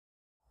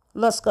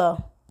Let's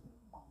go.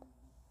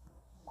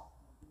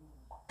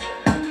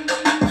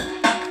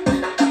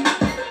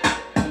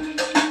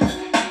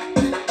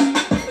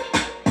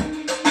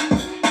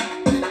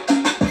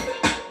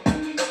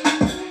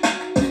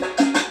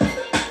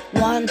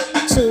 1,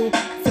 2,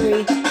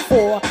 3,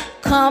 4.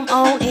 Come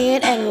on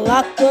in and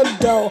lock the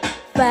door.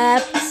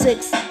 5,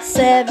 6,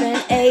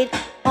 7, 8.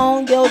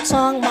 On your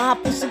tongue, my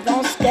pussy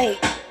gon' skate.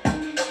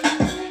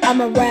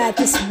 I'ma ride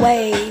this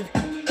wave,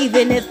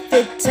 even if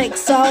it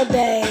takes all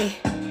day.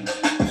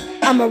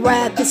 I'ma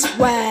ride this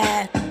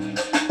ride,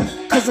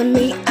 'cause of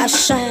me I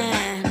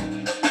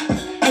shine,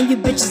 and you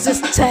bitches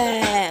is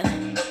tired.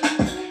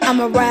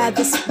 I'ma ride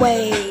this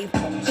wave,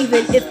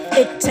 even if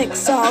it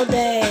takes all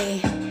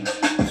day.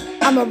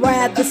 I'ma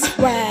ride this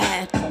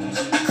ride,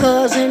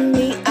 'cause in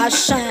me I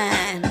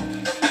shine,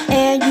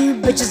 and you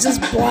bitches is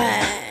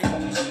blind.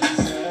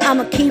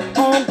 I'ma keep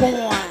on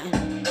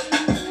going,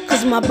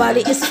 'cause my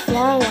body is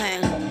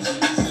flowing,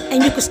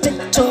 and you can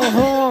stick to a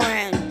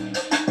horn.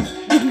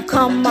 You can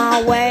come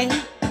my way,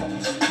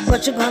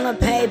 but you're gonna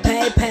pay.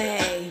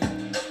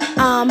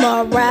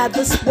 I'ma ride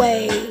this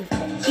wave,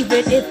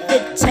 even if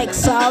it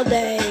takes all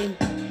day.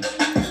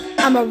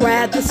 I'ma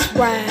ride this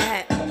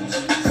ride,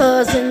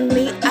 'cause in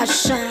me I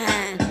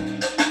shine,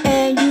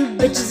 and you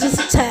bitches is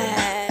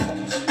tired.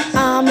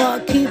 I'ma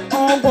keep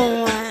on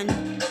going,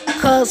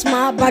 'cause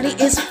my body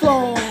is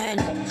flowing,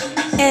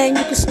 and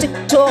you can stick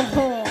to a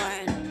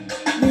horn.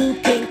 You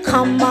can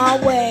come my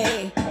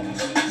way,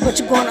 but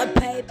you're gonna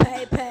pay.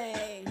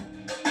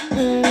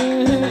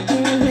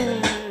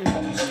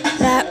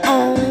 Not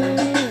on,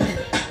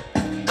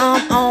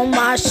 I'm on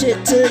my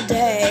shit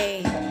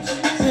today.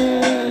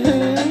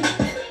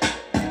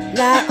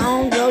 Not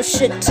on your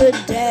shit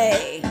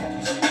today,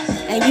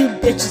 and you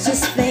bitches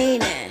is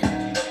fiending.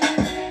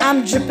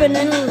 I'm dripping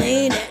and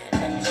leaning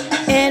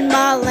in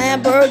my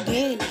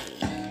Lamborghini.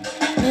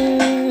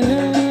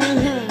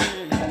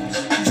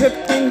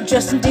 Dripping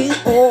just in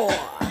Dior.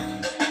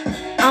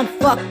 I'm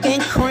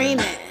fucking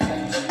creaming.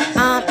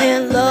 I'm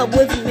in love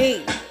with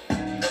me.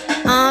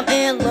 I'm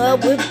in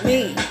love with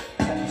me.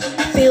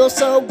 Feels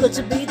so good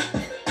to be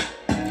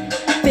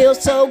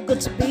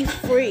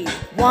free.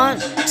 1,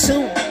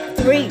 2,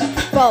 3,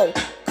 4.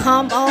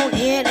 Come on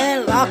in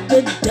and lock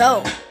the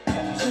door.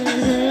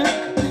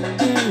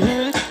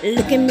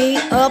 Licking me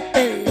up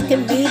and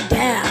licking me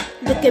down.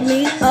 Licking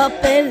me up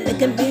and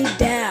licking me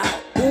down.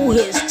 Ooh,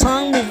 his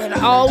tongue moving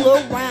all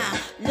around.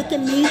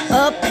 Licking me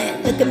up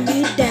and licking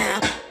me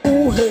down.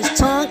 Ooh, his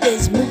tongue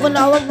is moving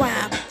all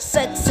around.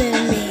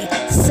 Sexing me.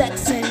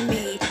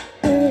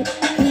 Ooh,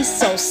 he's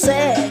so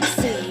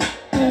sexy.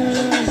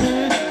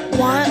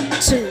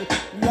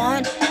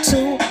 1,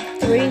 2,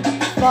 3,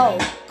 4.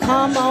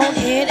 Come on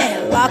in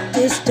and lock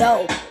this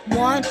door.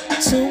 1,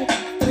 2,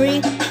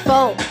 3,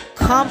 4.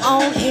 Come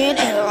on in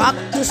and lock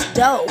this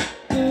door.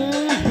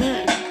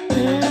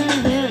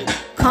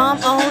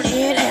 Come on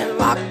in and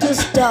lock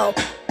this door.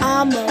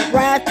 I'ma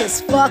ride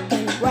this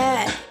fucking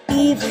ride,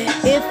 even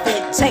if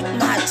it take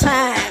my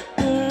time.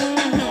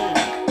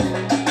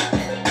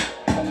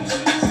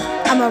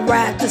 I'ma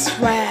ride this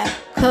ride,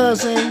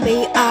 'cause in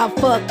me I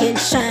fucking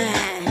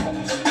shine,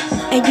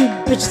 and you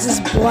bitches is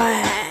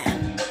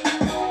blind.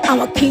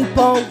 I'ma keep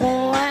on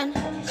going,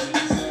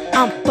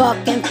 I'm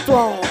fucking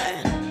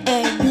flowing,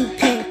 and you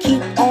can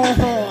keep on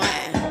horn.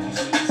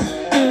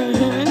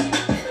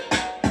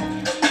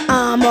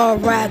 I'ma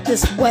ride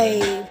this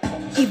wave,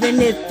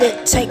 even if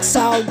it takes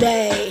all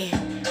day.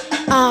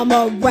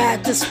 I'ma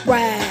ride this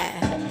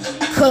ride,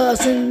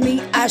 'cause in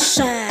me I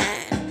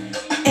shine,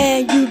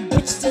 and you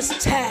bitches is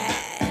tired.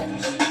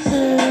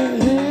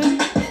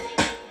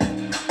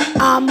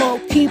 I'ma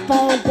keep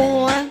on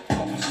going,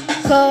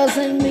 'cause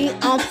in me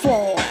I'm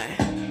flowing.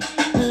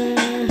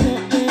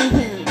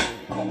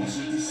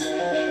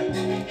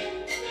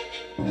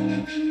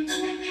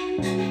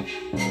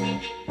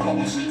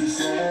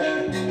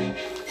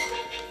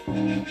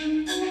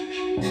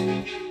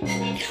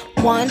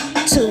 1,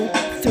 2,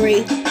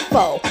 3,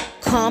 4.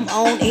 Come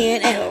on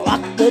in and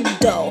lock the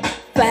door.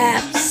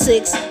 5,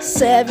 6,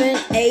 7,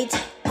 8.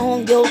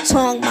 On your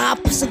tongue, my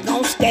pussy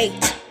gon'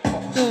 skate.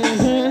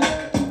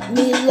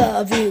 Me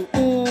love you.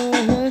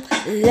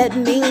 Let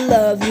me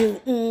love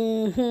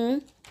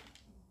you.